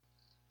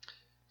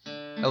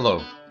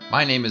Hello,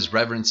 my name is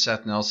Reverend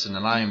Seth Nelson,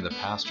 and I am the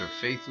pastor of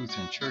Faith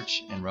Lutheran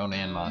Church in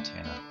Ronan,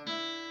 Montana.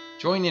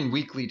 Join in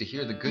weekly to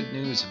hear the good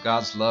news of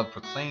God's love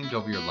proclaimed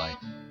over your life.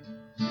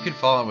 You can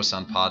follow us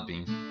on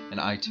Podbean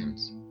and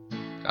iTunes.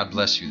 God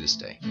bless you this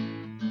day.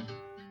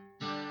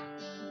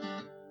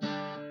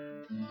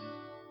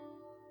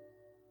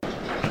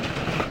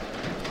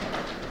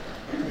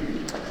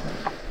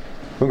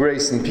 Well,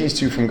 grace and peace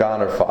to you from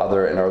God our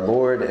Father and our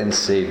Lord and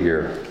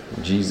Savior,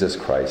 Jesus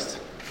Christ.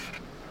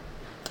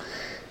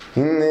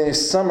 In the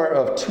summer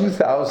of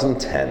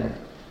 2010,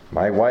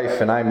 my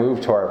wife and I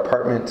moved to our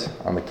apartment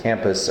on the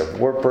campus of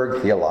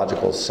Wartburg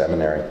Theological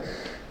Seminary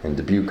in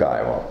Dubuque,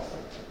 Iowa.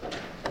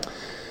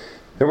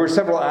 There were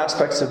several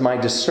aspects of my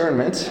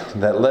discernment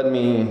that led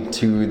me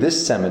to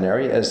this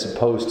seminary as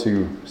opposed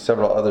to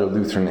several other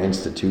Lutheran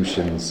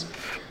institutions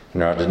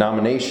in our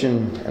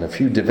denomination and a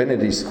few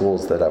divinity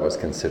schools that I was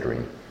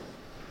considering.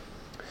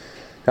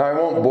 Now, I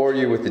won't bore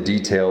you with the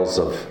details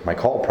of my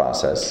call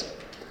process,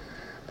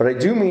 but I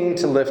do mean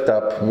to lift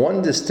up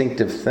one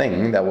distinctive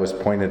thing that was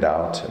pointed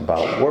out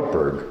about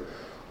Wartburg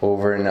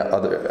over in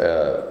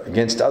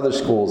against other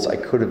schools I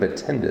could have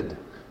attended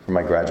for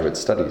my graduate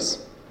studies.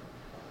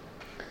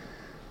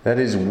 That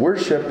is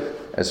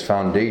worship as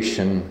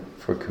foundation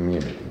for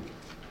community.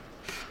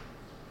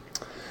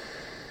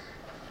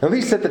 At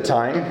least at the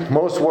time,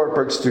 most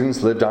Wartburg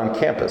students lived on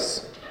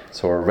campus,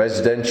 so our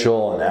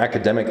residential and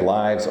academic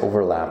lives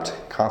overlapped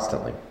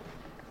constantly.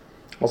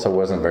 Also, it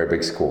wasn't a very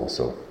big school,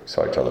 so we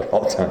saw each other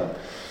all the time.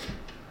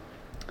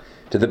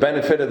 To the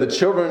benefit of the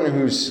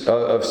children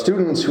of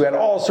students who had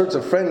all sorts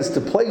of friends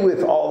to play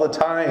with all the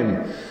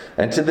time,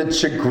 and to the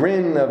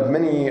chagrin of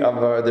many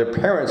of their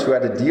parents who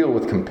had to deal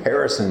with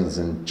comparisons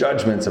and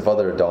judgments of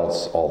other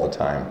adults all the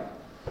time.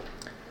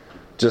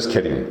 Just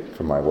kidding,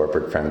 for my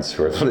Wartburg friends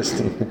who are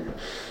listening.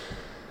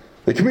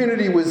 The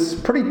community was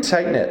pretty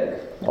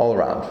tight-knit all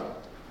around.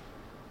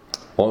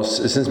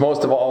 Since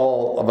most of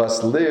all of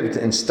us lived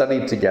and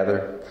studied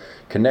together,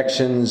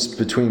 connections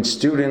between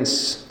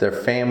students, their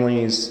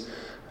families,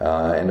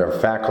 and our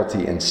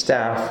faculty and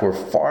staff were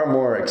far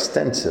more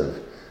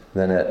extensive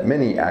than at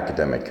many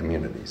academic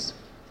communities.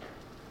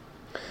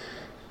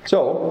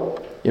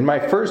 So, in my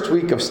first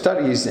week of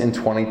studies in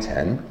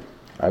 2010,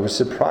 I was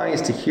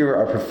surprised to hear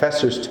our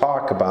professors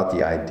talk about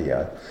the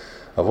idea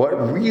of what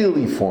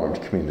really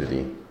formed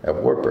community at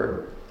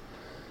Wartburg.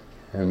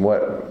 And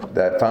what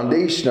that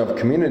foundation of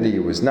community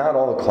was not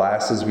all the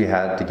classes we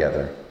had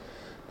together,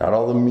 not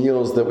all the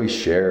meals that we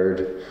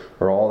shared,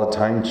 or all the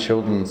time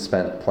children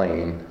spent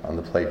playing on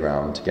the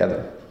playground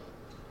together.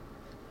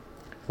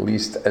 At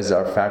least as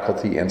our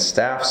faculty and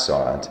staff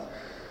saw it,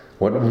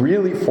 what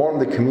really formed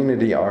the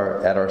community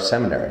at our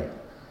seminary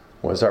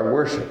was our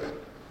worship.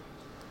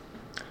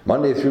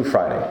 Monday through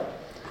Friday,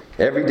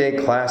 everyday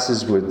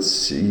classes would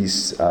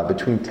cease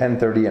between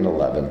 10:30 and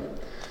 11.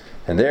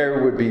 And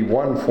there would be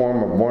one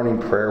form of morning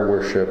prayer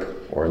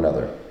worship or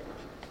another.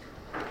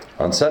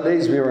 On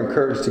Sundays, we were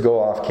encouraged to go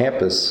off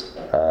campus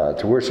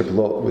to worship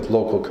with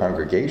local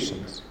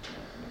congregations.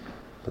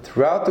 But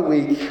throughout the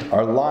week,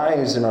 our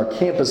lives in our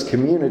campus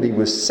community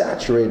was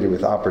saturated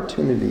with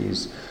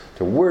opportunities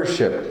to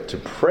worship, to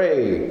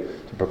pray,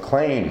 to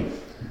proclaim,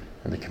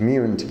 and to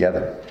commune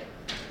together.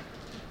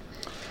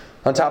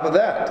 On top of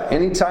that,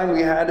 anytime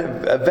we had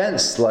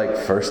events like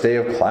first day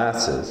of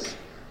classes,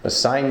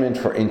 assignment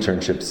for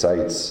internship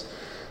sites,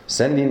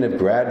 sending of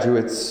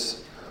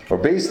graduates, or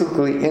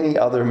basically any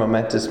other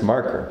momentous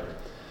marker,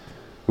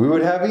 we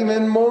would have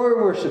even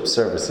more worship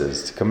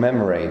services to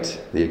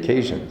commemorate the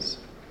occasions.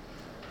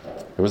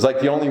 It was like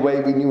the only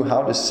way we knew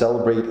how to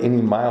celebrate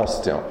any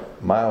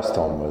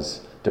milestone was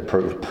to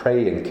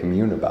pray and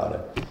commune about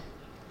it.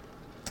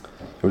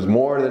 It was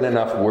more than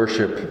enough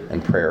worship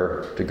and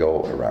prayer to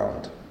go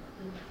around.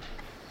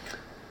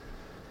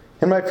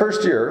 In my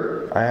first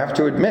year, I have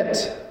to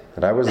admit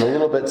that I was a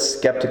little bit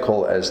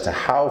skeptical as to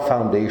how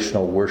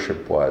foundational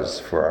worship was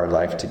for our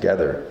life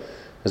together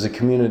as a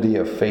community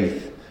of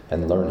faith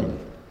and learning.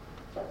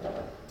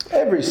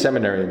 Every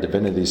seminary and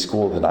divinity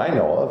school that I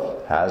know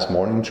of has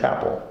morning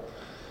chapel,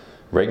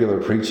 regular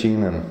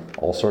preaching, and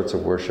all sorts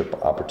of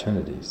worship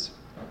opportunities.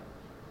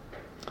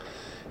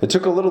 It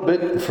took a little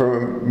bit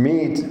for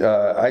me,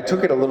 I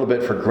took it a little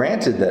bit for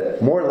granted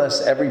that more or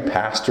less every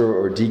pastor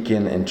or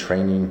deacon in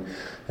training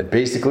at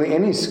basically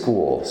any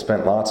school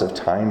spent lots of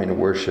time in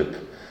worship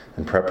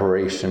and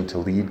preparation to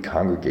lead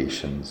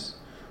congregations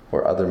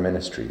or other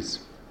ministries.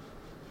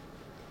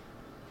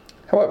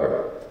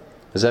 However,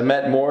 as I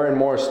met more and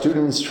more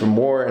students from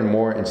more and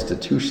more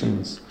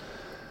institutions,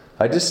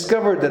 I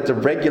discovered that the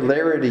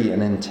regularity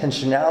and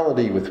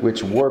intentionality with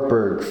which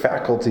Wartburg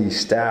faculty,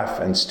 staff,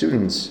 and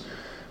students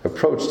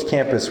approached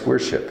campus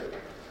worship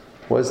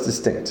was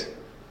distinct.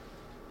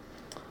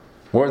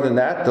 More than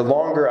that, the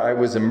longer I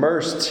was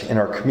immersed in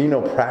our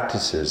communal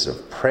practices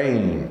of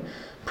praying,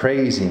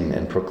 praising,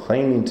 and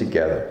proclaiming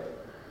together,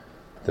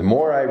 the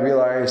more I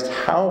realized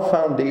how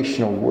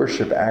foundational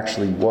worship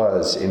actually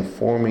was in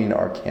forming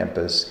our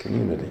campus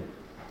community.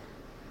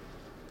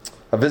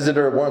 A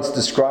visitor once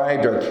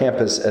described our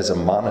campus as a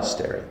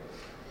monastery.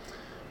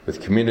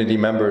 with community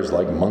members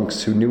like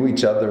monks who knew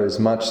each other as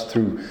much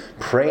through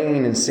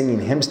praying and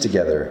singing hymns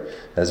together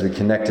as we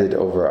connected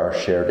over our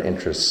shared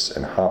interests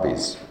and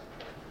hobbies.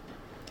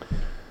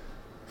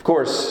 Of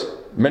course,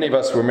 many of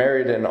us were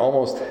married and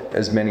almost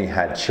as many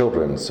had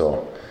children,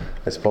 so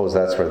I suppose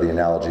that's where the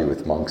analogy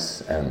with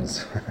monks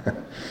ends.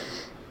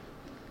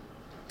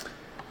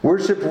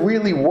 Worship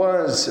really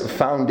was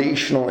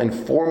foundational in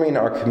forming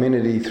our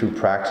community through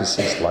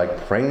practices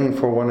like praying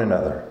for one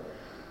another,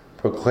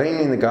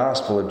 proclaiming the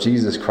gospel of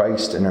Jesus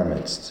Christ in our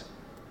midst,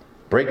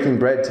 breaking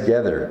bread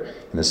together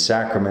in the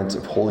sacrament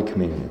of Holy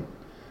Communion,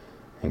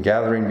 and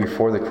gathering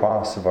before the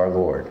cross of our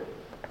Lord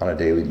on a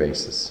daily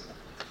basis.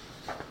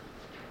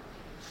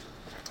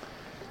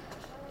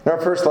 In our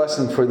first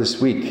lesson for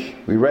this week,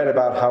 we read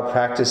about how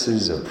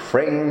practices of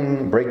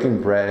praying,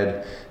 breaking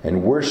bread,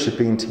 and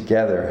worshiping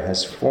together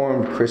has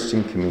formed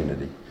Christian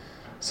community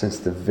since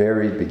the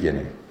very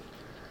beginning.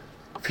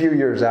 A few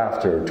years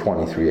after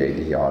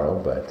 23 AD, Otto,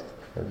 but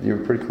you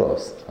were pretty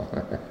close.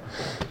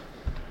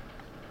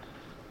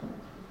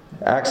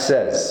 Acts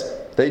says,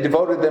 they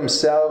devoted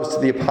themselves to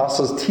the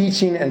apostles'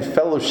 teaching and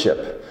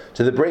fellowship,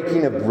 to the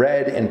breaking of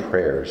bread and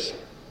prayers.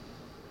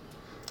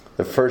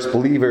 The first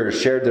believers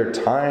shared their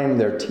time,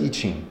 their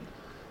teaching,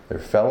 their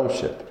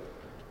fellowship,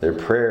 their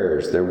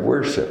prayers, their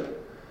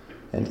worship,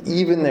 and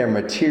even their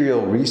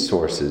material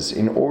resources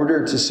in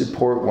order to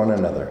support one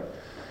another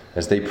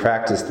as they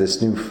practiced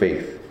this new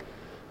faith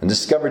and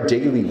discovered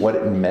daily what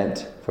it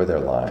meant for their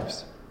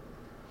lives.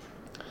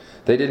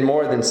 They did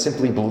more than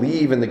simply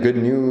believe in the good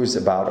news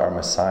about our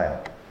Messiah.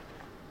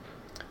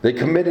 They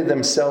committed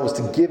themselves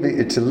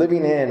to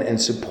living in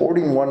and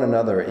supporting one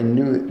another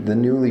in the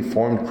newly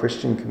formed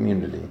Christian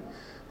community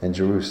in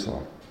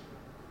Jerusalem.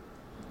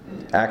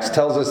 Acts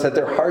tells us that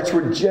their hearts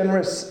were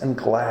generous and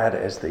glad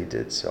as they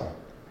did so.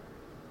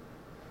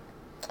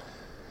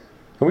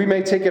 We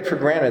may take it for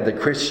granted that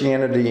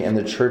Christianity and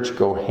the church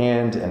go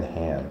hand in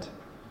hand.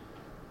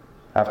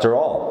 After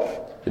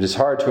all, it is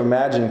hard to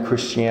imagine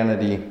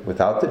Christianity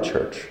without the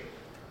church,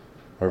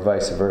 or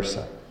vice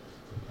versa.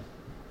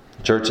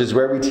 Church is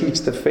where we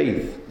teach the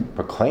faith,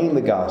 proclaim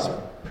the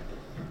gospel,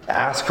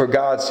 ask for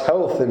God's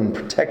health and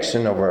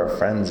protection over our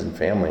friends and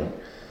family,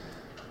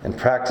 and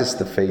practice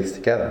the faith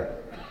together.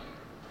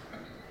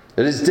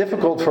 It is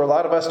difficult for a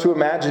lot of us to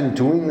imagine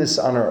doing this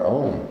on our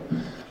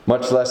own,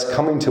 much less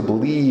coming to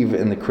believe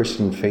in the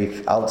Christian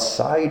faith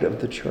outside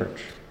of the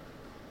church.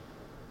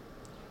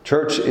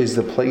 Church is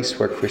the place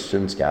where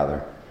Christians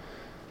gather,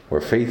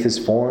 where faith is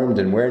formed,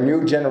 and where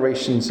new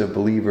generations of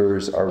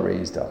believers are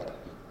raised up.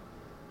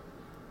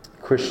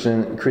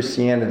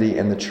 Christianity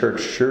and the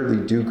church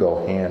surely do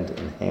go hand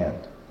in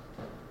hand.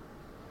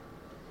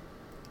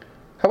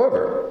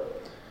 However,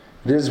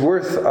 it is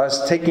worth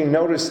us taking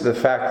notice of the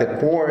fact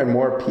that more and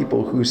more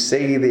people who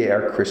say they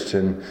are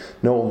Christian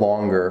no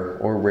longer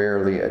or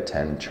rarely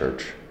attend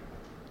church.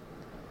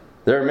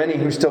 There are many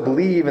who still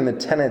believe in the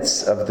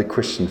tenets of the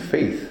Christian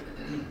faith,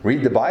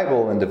 read the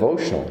Bible and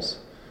devotionals,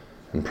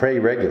 and pray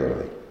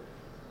regularly,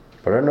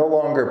 but are no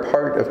longer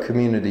part of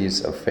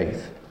communities of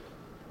faith.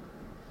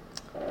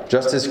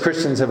 Just as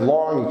Christians have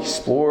long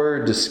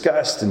explored,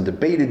 discussed, and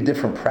debated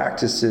different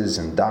practices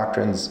and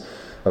doctrines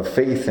of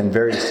faith in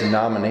various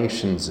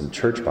denominations and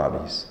church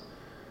bodies,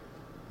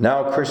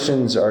 now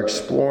Christians are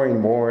exploring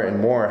more and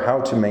more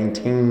how to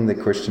maintain the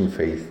Christian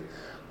faith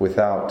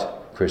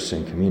without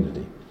Christian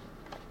community.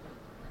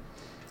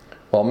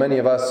 While many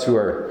of us who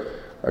are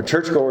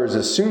churchgoers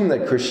assume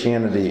that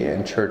Christianity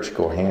and church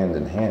go hand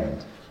in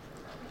hand,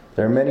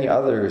 there are many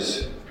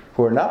others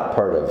who are not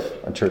part of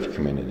a church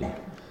community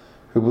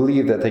who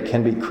believe that they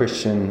can be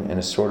Christian in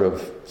a sort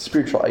of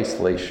spiritual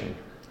isolation,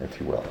 if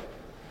you will.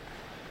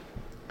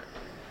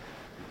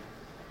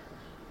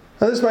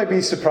 Now, this might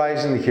be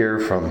surprising to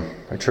hear from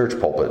a church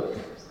pulpit,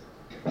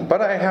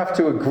 but I have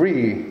to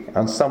agree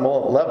on some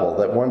level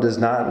that one does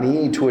not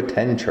need to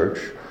attend church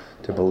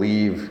to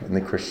believe in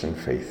the Christian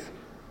faith.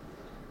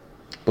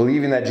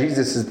 Believing that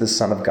Jesus is the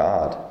Son of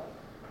God,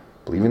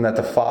 believing that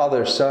the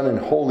Father, Son, and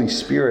Holy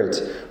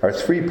Spirit are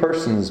three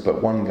persons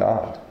but one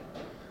God,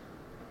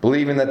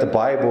 believing that the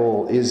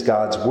Bible is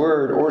God's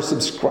Word, or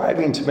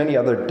subscribing to many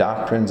other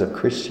doctrines of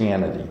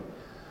Christianity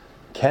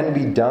can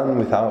be done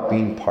without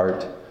being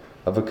part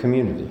of a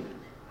community.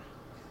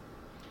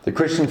 The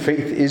Christian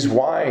faith is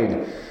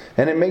wide,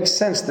 and it makes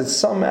sense that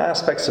some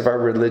aspects of our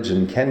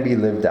religion can be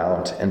lived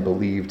out and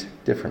believed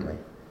differently.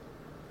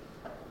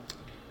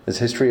 As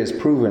history has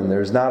proven,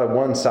 there is not a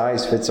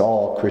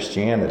one-size-fits-all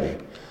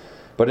Christianity,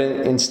 but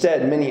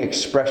instead many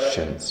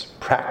expressions,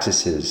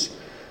 practices,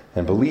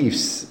 and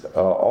beliefs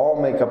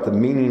all make up the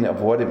meaning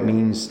of what it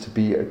means to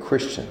be a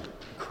Christian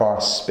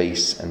across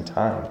space and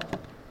time.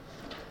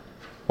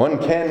 One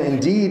can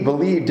indeed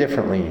believe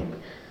differently,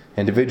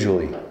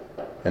 individually,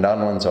 and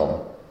on one's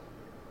own.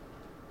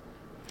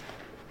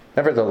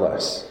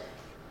 Nevertheless,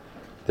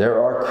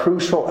 there are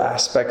crucial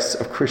aspects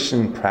of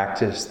Christian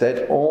practice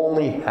that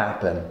only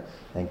happen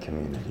in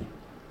community.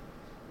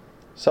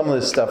 Some of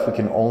this stuff we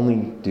can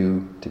only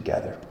do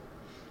together.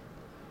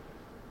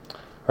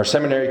 Our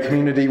seminary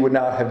community would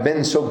not have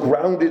been so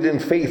grounded in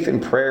faith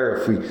and prayer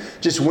if we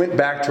just went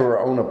back to our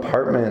own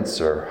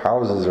apartments or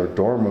houses or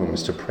dorm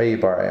rooms to pray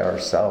by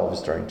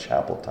ourselves during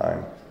chapel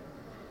time.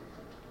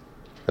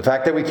 The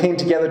fact that we came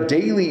together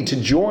daily to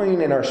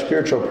join in our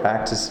spiritual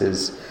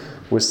practices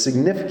was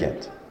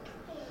significant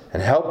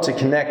and helped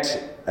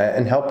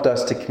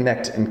us to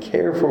connect and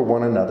care for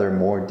one another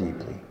more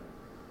deeply.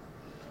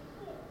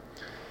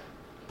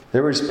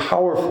 There is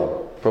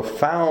powerful,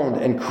 profound,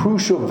 and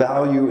crucial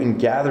value in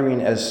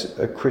gathering as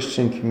a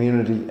Christian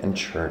community and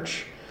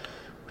church,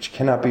 which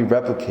cannot be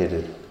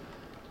replicated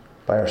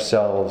by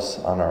ourselves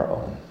on our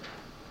own.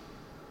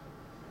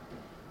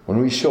 When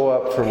we show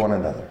up for one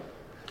another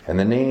in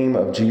the name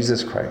of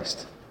Jesus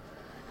Christ,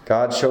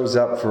 God shows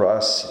up for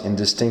us in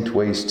distinct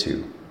ways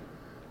too,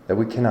 that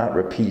we cannot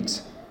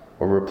repeat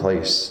or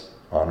replace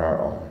on our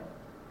own.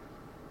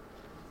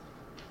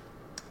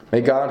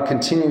 May God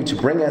continue to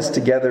bring us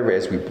together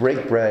as we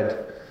break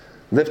bread,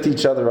 lift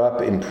each other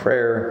up in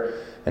prayer,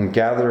 and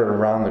gather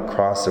around the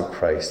cross of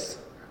Christ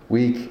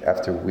week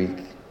after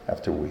week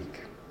after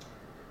week.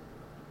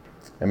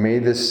 And may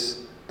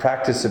this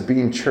practice of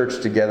being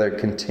church together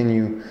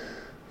continue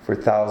for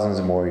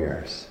thousands more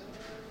years,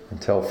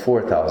 until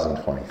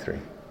 4023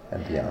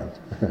 and beyond.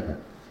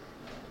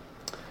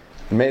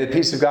 And may the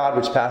peace of God,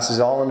 which passes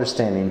all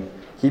understanding,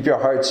 keep your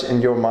hearts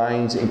and your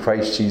minds in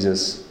Christ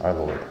Jesus our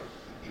Lord.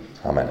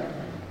 Amen.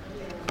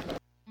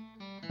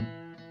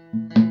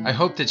 I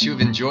hope that you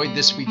have enjoyed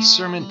this week's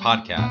sermon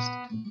podcast.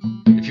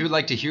 If you would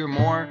like to hear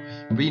more,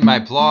 read my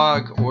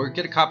blog, or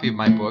get a copy of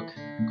my book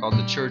called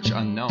The Church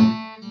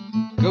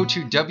Unknown, go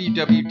to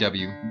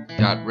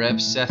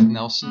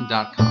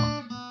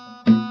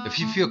www.revsethnelson.com. If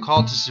you feel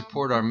called to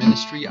support our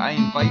ministry, I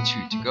invite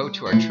you to go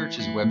to our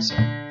church's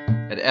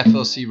website at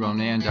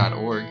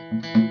flcronan.org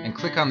and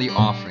click on the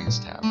Offerings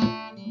tab.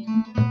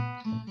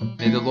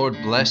 May the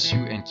Lord bless you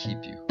and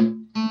keep you.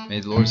 May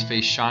the Lord's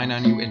face shine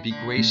on you and be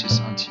gracious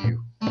unto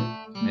you.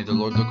 May the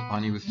Lord look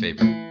upon you with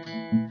favor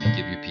and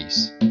give you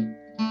peace.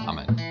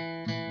 Amen.